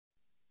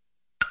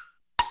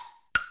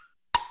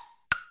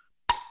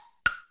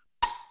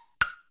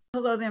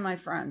Hello there, my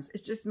friends.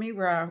 It's just me,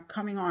 Ro,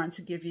 coming on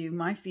to give you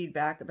my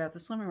feedback about the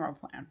Slimming World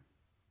plan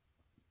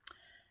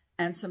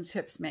and some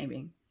tips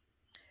maybe.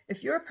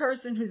 If you're a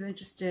person who's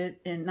interested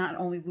in not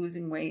only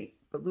losing weight,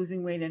 but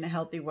losing weight in a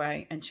healthy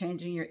way and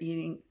changing your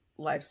eating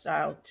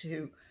lifestyle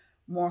to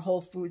more whole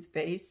foods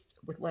based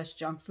with less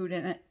junk food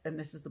in it, then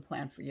this is the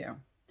plan for you.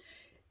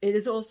 It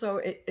is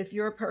also, if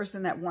you're a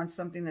person that wants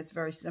something that's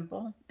very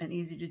simple and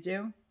easy to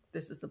do,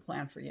 this is the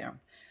plan for you,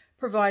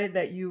 provided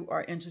that you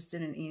are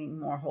interested in eating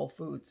more whole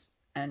foods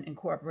and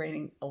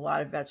incorporating a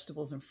lot of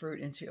vegetables and fruit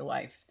into your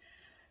life.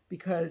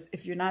 Because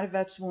if you're not a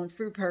vegetable and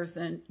fruit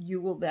person,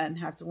 you will then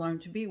have to learn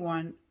to be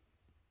one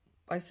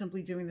by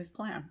simply doing this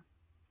plan.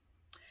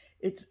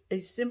 It's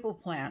a simple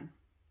plan,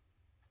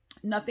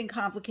 nothing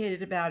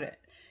complicated about it.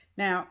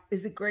 Now,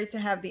 is it great to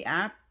have the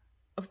app?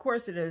 Of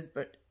course it is,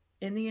 but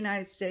in the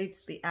United States,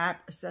 the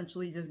app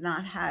essentially does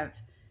not have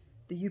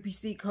the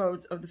UPC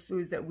codes of the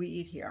foods that we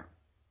eat here.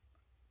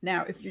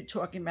 Now, if you're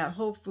talking about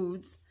whole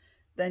foods,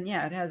 then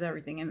yeah, it has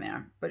everything in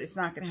there, but it's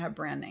not going to have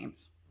brand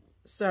names.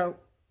 So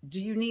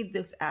do you need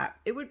this app?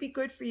 It would be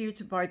good for you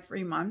to buy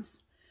 3 months,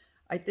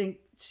 I think,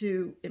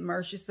 to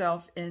immerse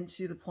yourself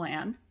into the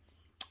plan.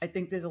 I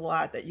think there's a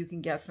lot that you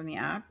can get from the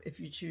app if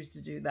you choose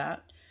to do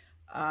that.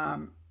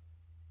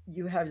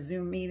 You have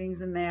Zoom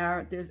meetings in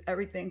there. There's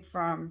everything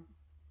from,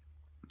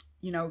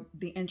 you know,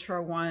 the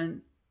intro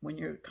one when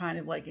you're kind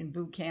of like in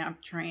boot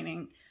camp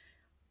training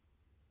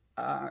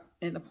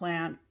in the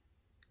plan,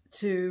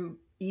 to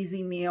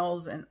easy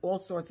meals and all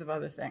sorts of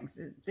other things.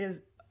 There's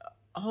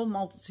a whole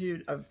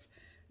multitude of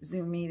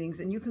Zoom meetings,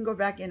 and you can go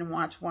back in and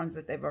watch ones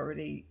that they've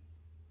already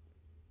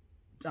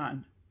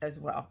done as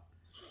well.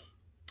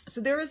 So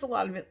there is a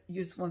lot of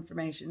useful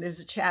information. There's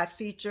a chat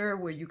feature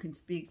where you can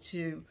speak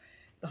to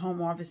the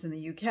Home Office in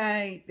the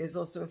UK. There's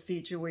also a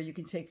feature where you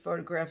can take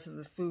photographs of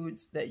the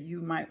foods that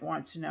you might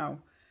want to know.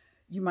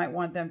 You might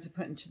want them to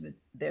put into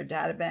their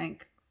data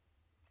bank.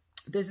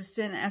 There's a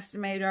sin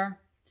estimator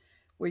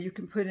where you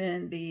can put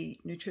in the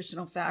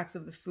nutritional facts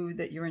of the food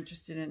that you're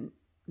interested in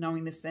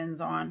knowing the sins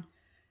on,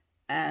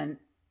 and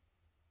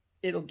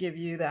it'll give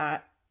you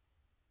that.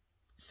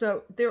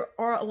 So there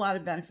are a lot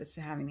of benefits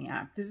to having the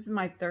app. This is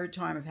my 3rd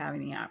time of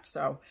having the app.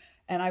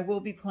 And I will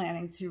be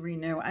planning to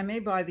renew. I may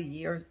buy the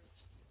year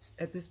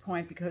at this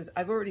point because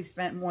I've already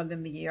spent more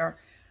than the year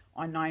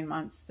on 9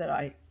 months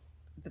the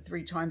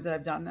 3 times that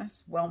I've done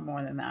this. Well,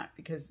 more than that,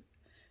 because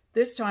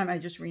this time I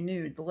just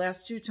renewed. The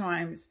last 2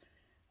 times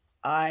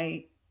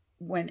I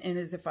went in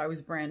as if I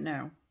was brand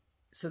new.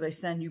 So they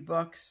send you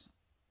books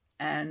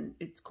and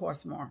it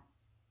costs more.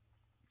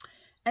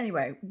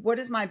 Anyway, what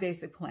is my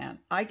basic plan?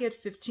 I get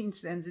 15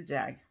 sins a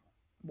day.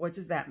 What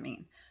does that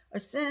mean? A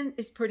sin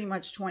is pretty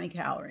much 20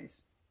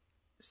 calories.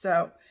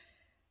 So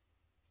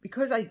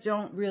because I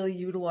don't really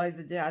utilize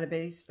the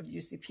database of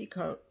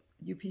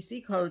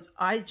UPC codes,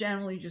 I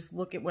generally just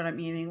look at what I'm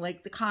eating,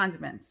 like the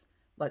condiments,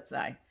 let's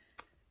say.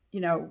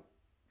 You know,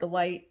 the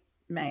light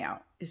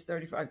mayo is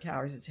 35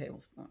 calories a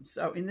tablespoon.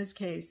 So in this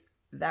case,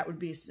 that would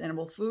be a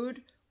sinable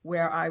food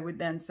where I would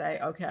then say,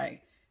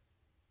 okay,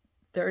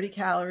 30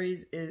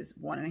 calories is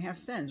 1.5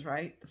 sins,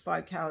 right? The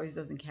 5 calories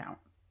doesn't count.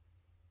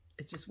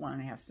 It's just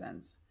 1.5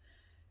 sins.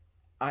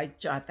 I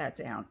jot that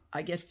down.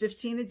 I get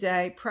 15 a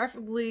day,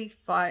 preferably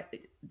 5.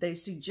 They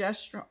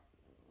suggest,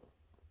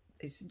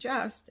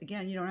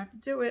 again, you don't have to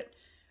do it,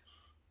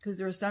 because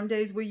there are some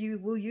days where you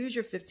will use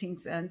your 15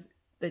 cents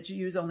that you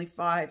use only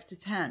 5 to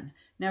 10.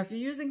 Now, if you're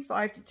using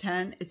 5 to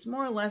 10, it's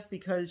more or less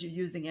because you're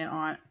using it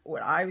on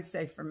what I would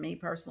say, for me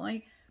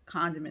personally,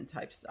 condiment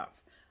type stuff.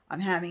 I'm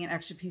having an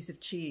extra piece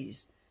of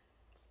cheese,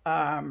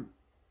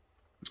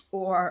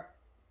 or,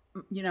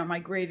 you know, my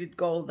grated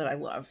gold that I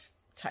love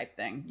type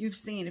thing.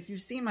 If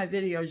you've seen my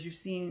videos, you've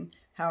seen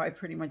how I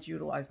pretty much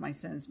utilize my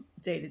sins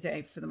day to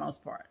day for the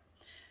most part.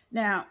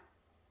 Now,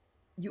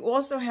 you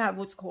also have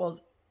what's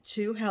called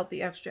 2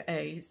 healthy extra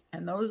A's,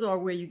 and those are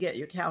where you get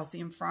your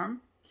calcium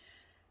from.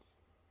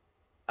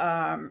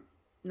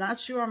 Not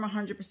sure I'm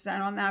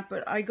 100% on that,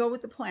 but I go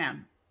with the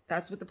plan.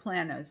 That's what the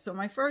plan is. So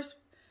my first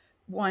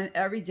one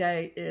every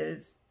day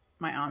is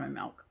my almond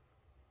milk.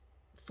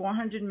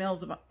 400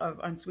 mils of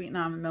unsweetened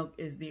almond milk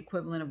is the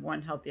equivalent of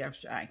 1 healthy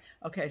extra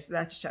A. Okay, so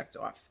that's checked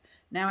off.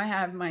 Now I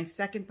have my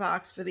second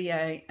box for the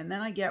A, and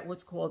then I get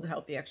what's called the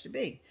healthy extra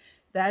B.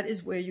 That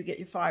is where you get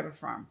your fiber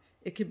from.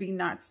 It could be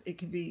nuts. It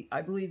could be,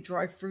 I believe,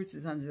 dried fruits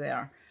is under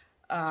there.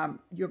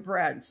 Your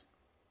breads.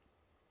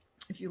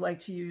 If you like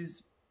to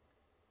use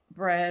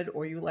bread,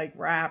 or you like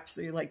wraps,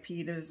 or you like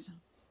pitas,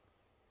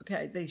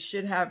 okay, they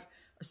should have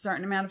a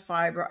certain amount of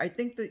fiber. I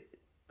think that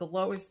the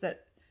lowest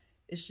that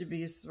it should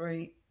be is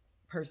 3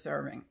 per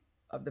serving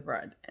of the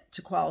bread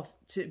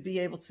to be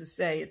able to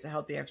say it's a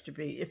healthy extra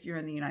B if you're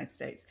in the United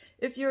States.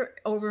 If you're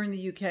over in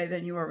the UK,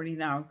 then you already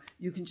know.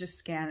 You can just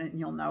scan it and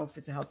you'll know if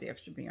it's a healthy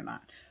extra B or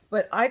not.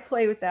 But I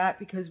play with that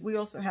because we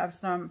also have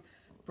some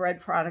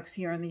bread products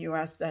here in the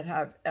US that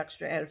have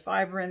extra added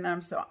fiber in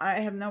them. So I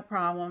have no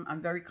problem.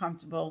 I'm very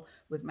comfortable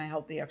with my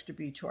healthy extra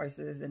B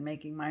choices and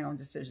making my own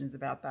decisions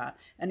about that.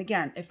 And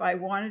again, if I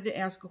wanted to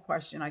ask a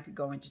question, I could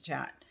go into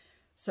chat.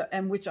 So,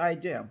 and which I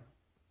do.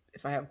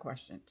 if I have a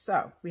question.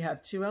 So we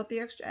have 2 Healthy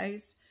Extra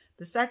A's.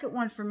 The second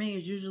one for me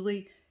is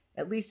usually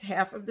at least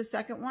half of the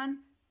second one,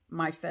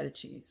 my feta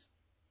cheese.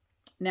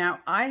 Now,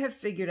 I have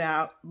figured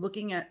out,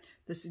 looking at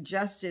the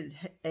suggested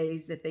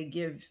A's that they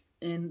give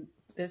in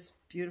this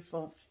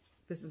beautiful,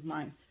 this is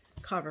my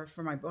cover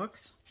for my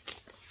books.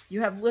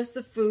 You have lists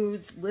of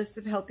foods, lists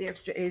of healthy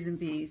extra A's and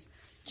B's,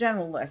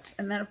 general list.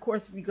 And then, of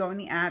course, if you go in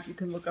the app, you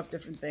can look up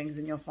different things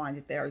and you'll find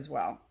it there as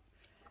well.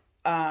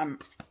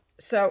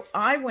 So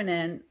I went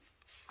in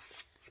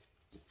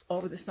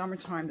over the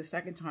summertime, the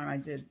second time I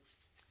did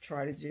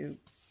try to do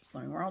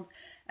Slimming World,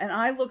 and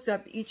I looked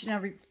up each and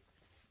every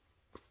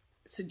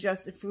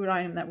suggested food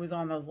item that was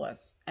on those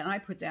lists, and I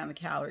put down the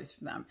calories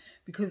for them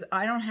because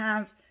I don't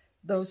have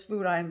those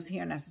food items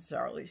here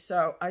necessarily.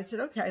 So I said,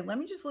 okay, let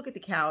me just look at the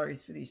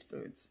calories for these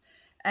foods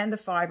and the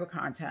fiber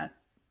content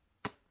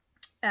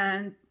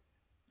and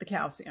the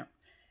calcium.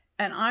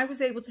 And I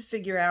was able to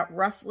figure out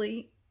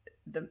roughly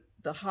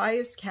the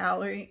highest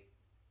calorie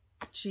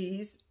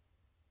cheese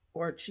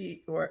or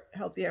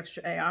healthy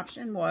extra A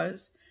option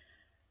was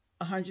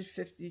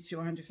 150 to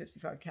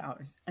 155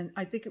 calories. And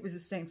I think it was the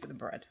same for the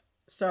bread.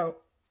 So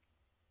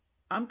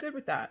I'm good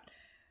with that.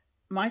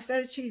 My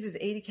feta cheese is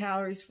 80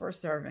 calories for a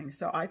serving.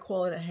 So I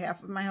call it a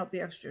half of my healthy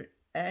extra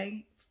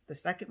A, the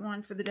second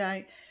one for the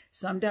day.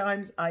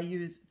 Sometimes I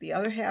use the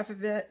other half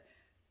of it,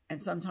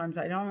 and sometimes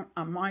I don't.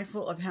 I'm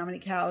mindful of how many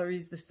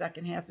calories the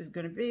second half is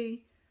going to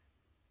be.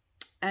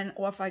 And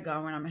off I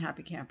go, and I'm a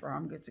happy camper.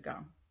 I'm good to go.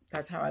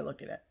 That's how I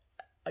look at it.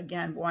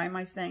 Again, why am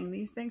I saying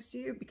these things to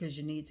you? Because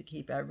you need to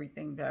keep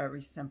everything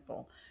very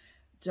simple.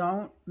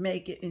 Don't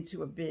make it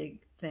into a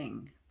big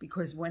thing,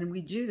 because when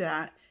we do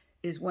that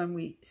is when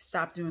we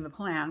stop doing the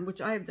plan,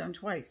 which I have done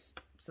twice.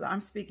 So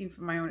I'm speaking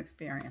from my own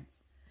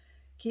experience.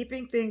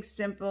 Keeping things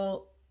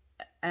simple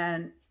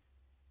and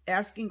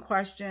asking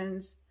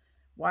questions,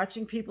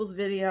 watching people's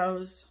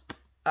videos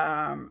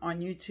on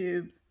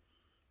YouTube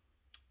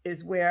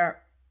is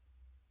where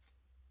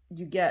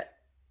you get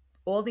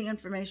all the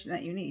information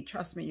that you need.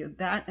 Trust me,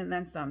 that and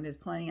then some. There's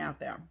plenty out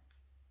there.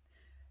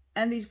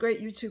 And these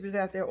great YouTubers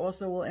out there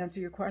also will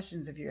answer your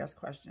questions if you ask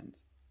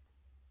questions.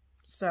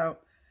 So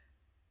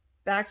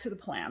back to the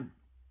plan.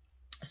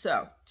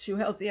 So 2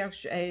 healthy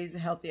extra A's, a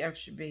healthy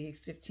extra B,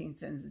 15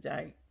 cents a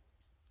day.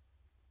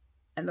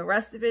 And the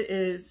rest of it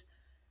is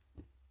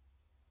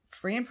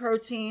free in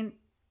protein,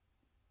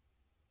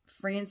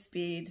 free in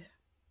speed,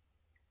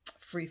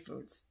 free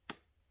foods.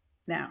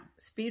 Now,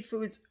 speed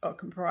foods are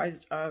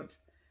comprised of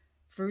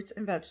fruits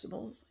and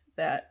vegetables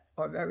that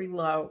are very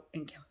low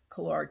in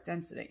caloric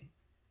density.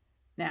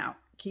 Now,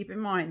 keep in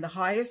mind, the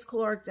highest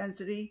caloric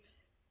density,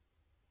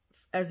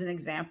 as an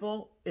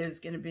example, is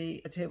going to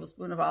be a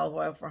tablespoon of olive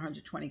oil for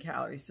 120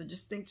 calories. So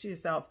just think to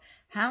yourself,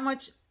 how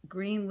much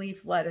green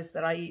leaf lettuce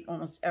that I eat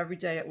almost every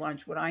day at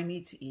lunch would I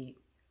need to eat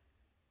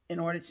in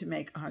order to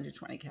make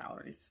 120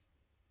 calories?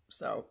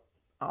 So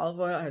olive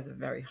oil has a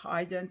very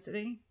high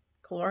density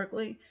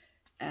calorically,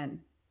 and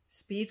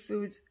speed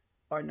foods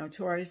are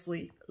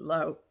notoriously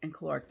low in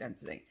caloric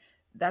density.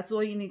 That's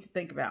all you need to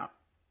think about.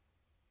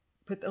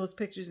 Put those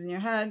pictures in your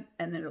head,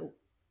 and then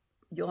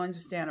you'll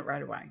understand it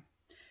right away.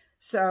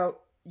 So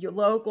your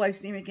low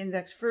glycemic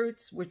index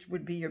fruits, which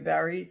would be your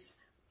berries,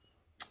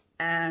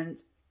 and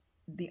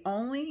the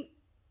only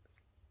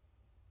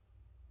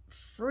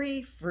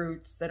free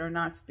fruits that are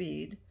not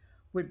speed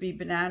would be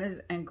bananas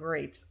and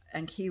grapes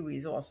and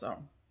kiwis also.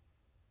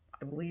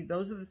 I believe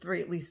those are the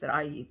 3 at least that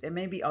I eat. There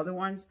may be other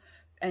ones,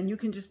 and you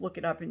can just look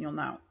it up and you'll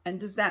know. And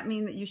does that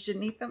mean that you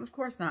shouldn't eat them? Of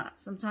course not.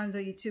 Sometimes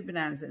I eat 2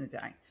 bananas in a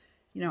day.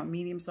 You know,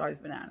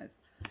 medium-sized bananas.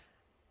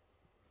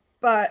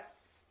 But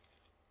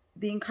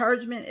the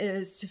encouragement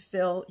is to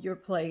fill your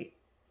plate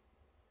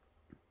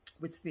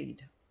with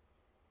speed.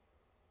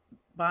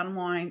 Bottom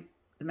line,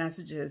 the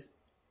message is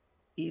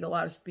eat a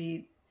lot of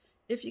speed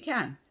if you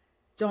can.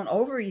 Don't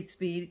overeat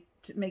speed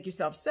to make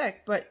yourself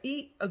sick, but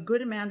eat a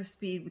good amount of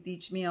speed with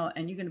each meal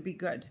and you're going to be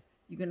good.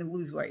 You're going to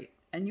lose weight,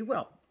 and you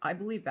will. I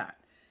believe that.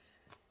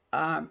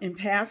 In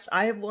past,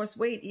 I have lost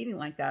weight eating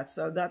like that.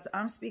 So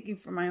I'm speaking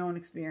from my own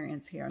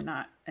experience here,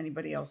 not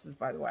anybody else's,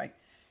 by the way.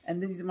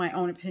 And these are my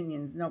own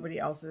opinions, nobody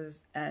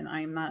else's, and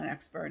I am not an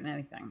expert in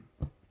anything.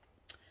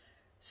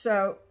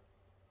 So,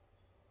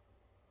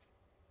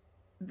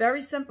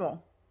 very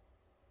simple.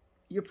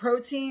 Your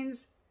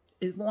proteins,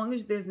 as long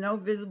as there's no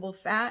visible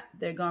fat,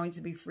 they're going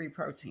to be free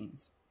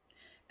proteins.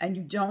 And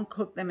you don't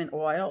cook them in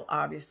oil,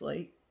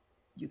 obviously.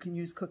 You can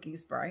use cooking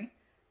spray.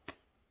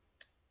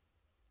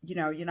 You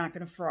know, you're not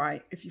going to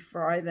fry. If you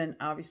fry, then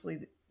obviously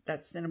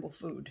that's sinnable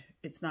food.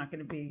 It's not going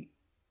to be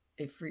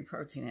a free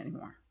protein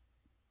anymore.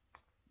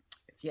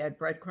 If you had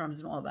breadcrumbs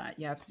and all that,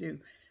 you have to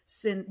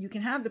sin. You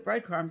can have the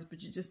breadcrumbs,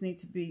 but you just need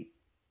to you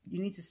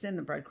need to sin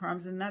the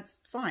breadcrumbs, and that's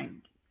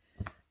fine.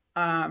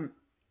 That's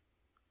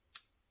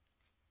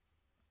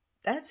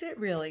it,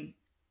 really.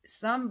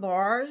 Some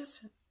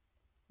bars,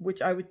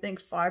 which I would think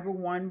Fiber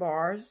One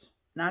bars,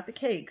 not the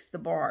cakes, the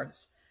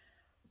bars,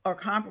 are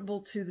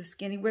comparable to the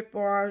Skinny Whip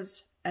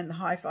bars and the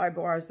hi-fi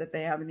bars that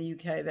they have in the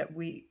UK that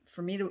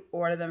for me to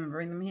order them and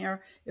bring them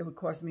here, it would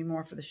cost me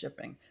more for the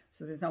shipping.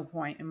 So there's no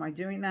point in my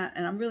doing that.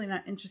 And I'm really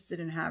not interested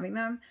in having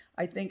them.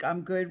 I think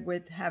I'm good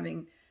with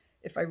having,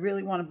 if I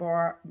really want to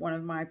bar one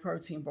of my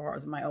protein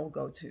bars, my old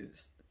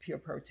go-tos, Pure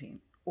Protein,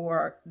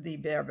 or the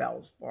Bear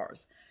Bells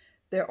bars.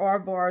 There are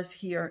bars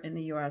here in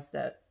the US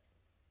that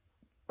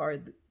are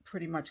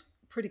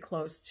pretty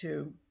close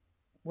to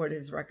what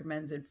is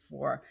recommended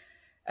for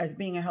as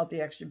being a healthy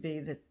extra B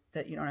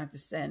that you don't have to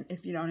send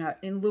if you don't have,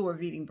 in lieu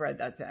of eating bread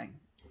that day.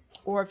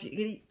 Or if you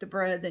eat the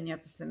bread, then you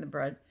have to send the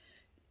bread.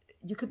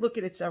 You could look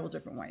at it several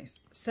different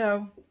ways.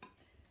 So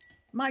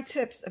my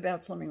tips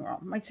about Slimming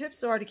World. My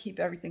tips are to keep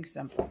everything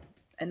simple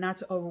and not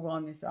to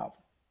overwhelm yourself.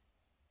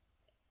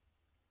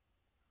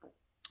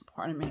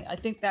 Pardon me. I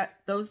think that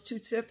those 2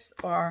 tips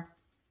are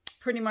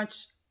pretty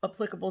much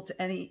applicable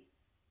to any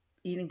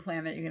eating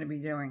plan that you're going to be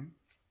doing,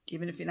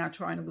 even if you're not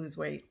trying to lose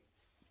weight.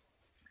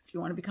 If you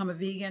want to become a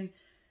vegan,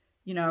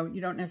 you know, you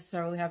don't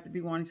necessarily have to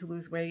be wanting to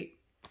lose weight.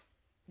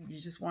 You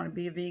just want to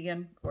be a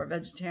vegan or a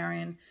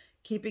vegetarian.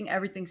 Keeping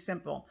everything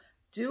simple.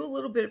 Do a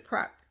little bit of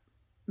prep.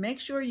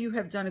 Make sure you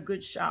have done a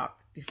good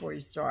shop before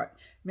you start.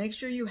 Make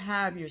sure you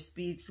have your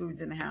speed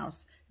foods in the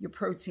house, your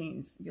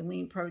proteins, your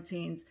lean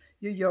proteins,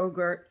 your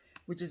yogurt,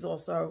 which is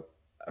also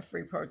a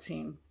free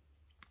protein,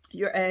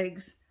 your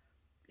eggs,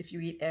 if you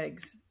eat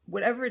eggs,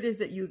 whatever it is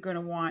that you're going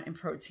to want in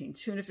protein.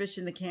 Tuna fish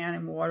in the can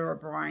in water or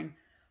brine.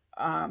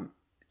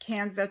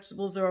 Canned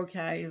vegetables are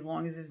okay as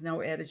long as there's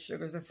no added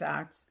sugars or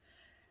fats.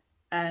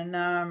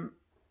 And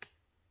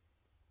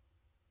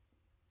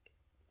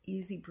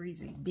easy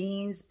breezy.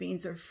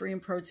 Beans are free in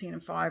protein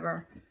and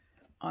fiber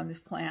on this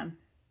plan.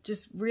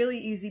 Just really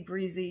easy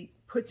breezy.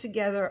 Put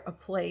together a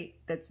plate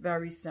that's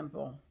very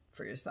simple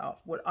for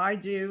yourself. What I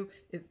do,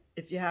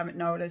 if you haven't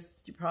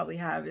noticed, you probably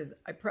have, is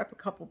I prep a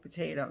couple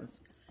potatoes,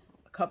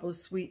 a couple of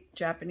sweet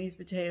Japanese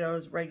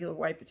potatoes, regular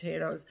white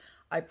potatoes.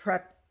 I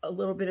prep a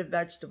little bit of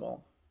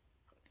vegetable.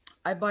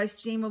 I buy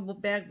steamable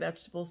bagged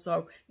vegetables,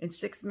 so in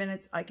 6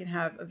 minutes I can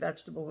have a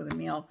vegetable with a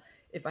meal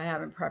if I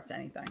haven't prepped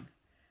anything.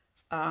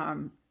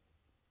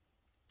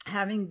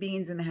 Having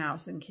beans in the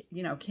house, and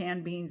you know,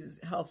 canned beans is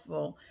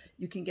helpful.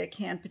 You can get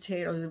canned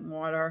potatoes in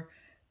water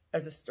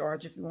as a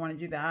starch if you want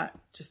to do that,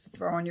 just to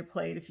throw on your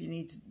plate if you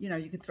need to. You know,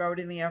 you can throw it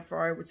in the air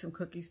fryer with some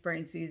cookie spray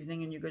and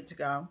seasoning and you're good to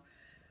go.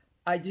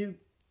 I do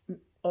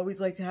always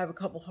like to have a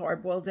couple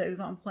hard-boiled eggs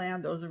on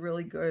plan. Those are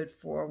really good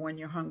for when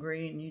you're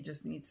hungry and you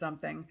just need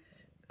something,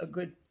 a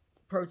good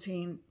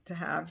protein to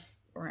have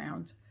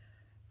around.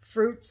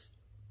 Fruits,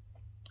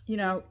 you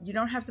know, you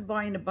don't have to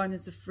buy an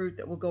abundance of fruit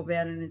that will go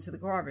bad and into the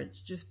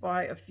garbage. Just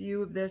buy a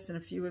few of this and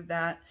a few of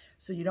that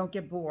so you don't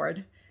get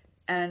bored,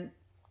 and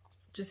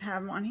just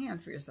have them on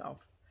hand for yourself.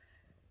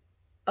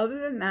 Other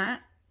than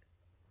that,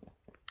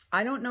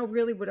 I don't know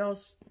really what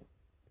else.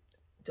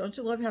 Don't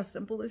you love how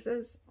simple this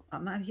is?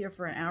 I'm not here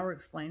for an hour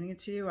explaining it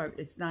to you.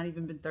 It's not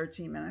even been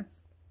 13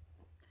 minutes.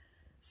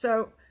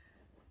 So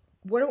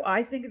what do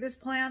I think of this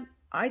plan?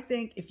 I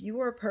think if you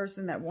are a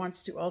person that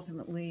wants to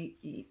ultimately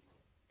eat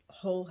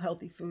whole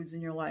healthy foods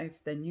in your life,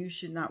 then you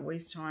should not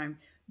waste time.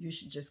 You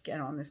should just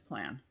get on this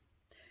plan.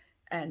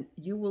 And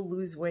you will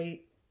lose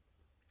weight.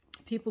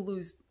 People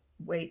lose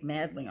weight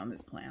madly on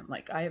this plan,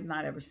 like I have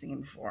not ever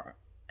seen before.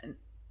 And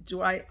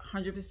do I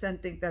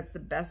 100% think that's the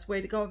best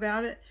way to go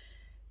about it?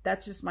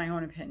 That's just my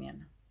own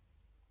opinion.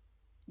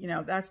 You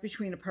know, that's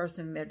between a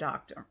person and their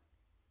doctor,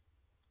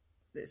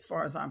 as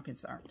far as I'm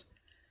concerned.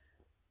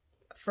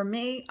 For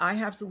me, I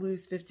have to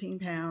lose 15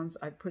 pounds.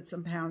 I put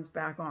some pounds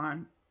back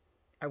on.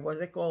 I was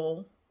at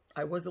goal.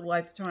 I was a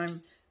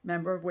lifetime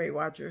member of Weight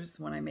Watchers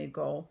when I made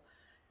goal.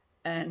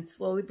 And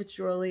slowly but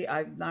surely,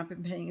 I've not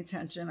been paying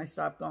attention. I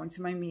stopped going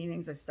to my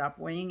meetings. I stopped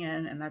weighing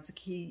in. And that's a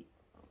key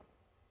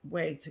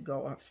way to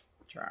go off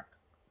track.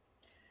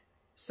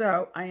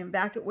 So I am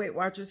back at Weight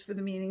Watchers for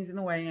the meetings and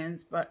the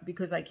weigh-ins. But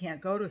because I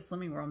can't go to a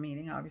Slimming World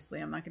meeting, obviously,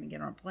 I'm not going to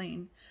get on a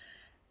plane.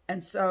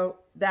 And so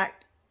that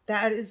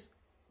is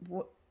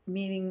what,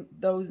 meeting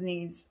those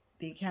needs,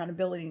 the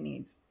accountability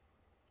needs.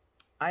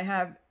 I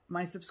have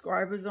my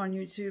subscribers on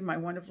YouTube, my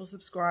wonderful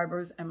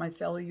subscribers, and my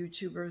fellow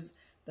YouTubers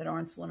that are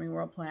on Slimming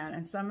World Plan.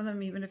 And some of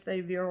them, even if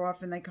they veer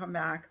off and they come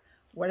back,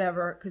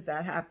 whatever, because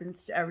that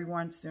happens to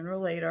everyone sooner or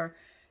later,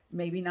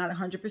 maybe not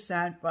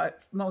 100%,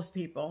 but most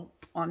people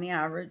on the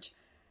average,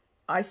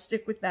 I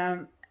stick with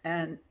them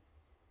and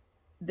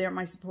they're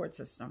my support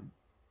system.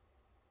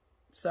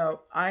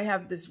 So I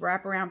have this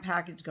wraparound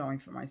package going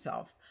for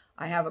myself.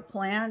 I have a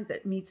plan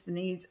that meets the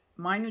needs,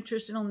 my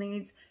nutritional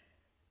needs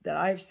that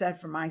I've set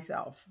for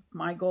myself.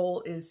 My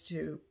goal is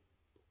to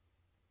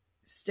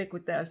stick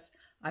with this.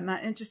 I'm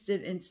not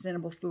interested in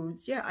sustainable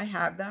foods. Yeah, I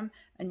have them.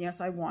 And yes,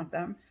 I want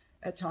them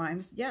at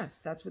times. Yes,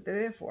 that's what they're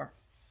there for.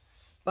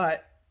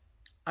 But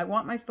I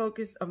want my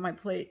focus of my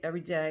plate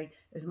every day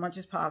as much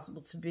as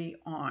possible to be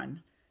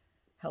on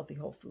healthy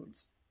whole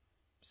foods.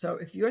 So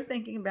if you're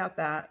thinking about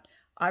that,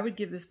 I would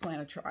give this plan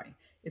a try.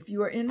 If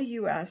you are in the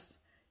US,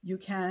 you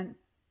can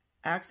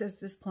access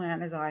this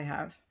plan as I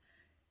have.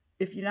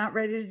 if you're not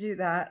ready to do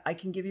that, I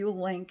can give you a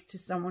link to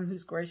someone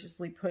who's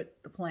graciously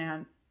put the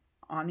plan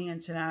on the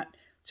internet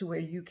to where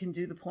you can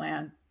do the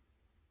plan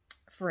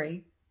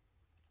free,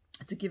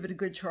 to give it a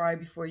good try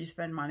before you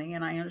spend money.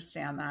 And I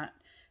understand that.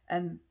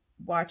 And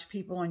watch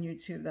people on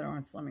YouTube that are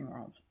on Slimming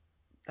World.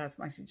 That's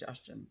my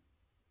suggestion.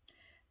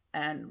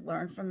 And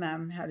learn from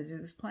them how to do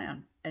this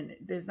plan. And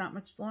there's not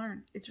much to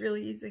learn. It's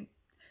really easy.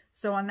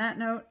 So on that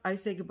note, I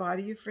say goodbye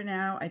to you for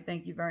now. I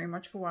thank you very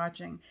much for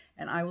watching,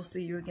 and I will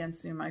see you again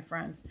soon, my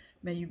friends.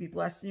 May you be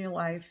blessed in your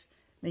life.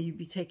 May you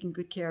be taking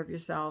good care of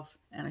yourself,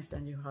 and I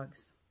send you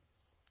hugs.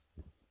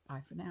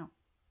 Bye for now.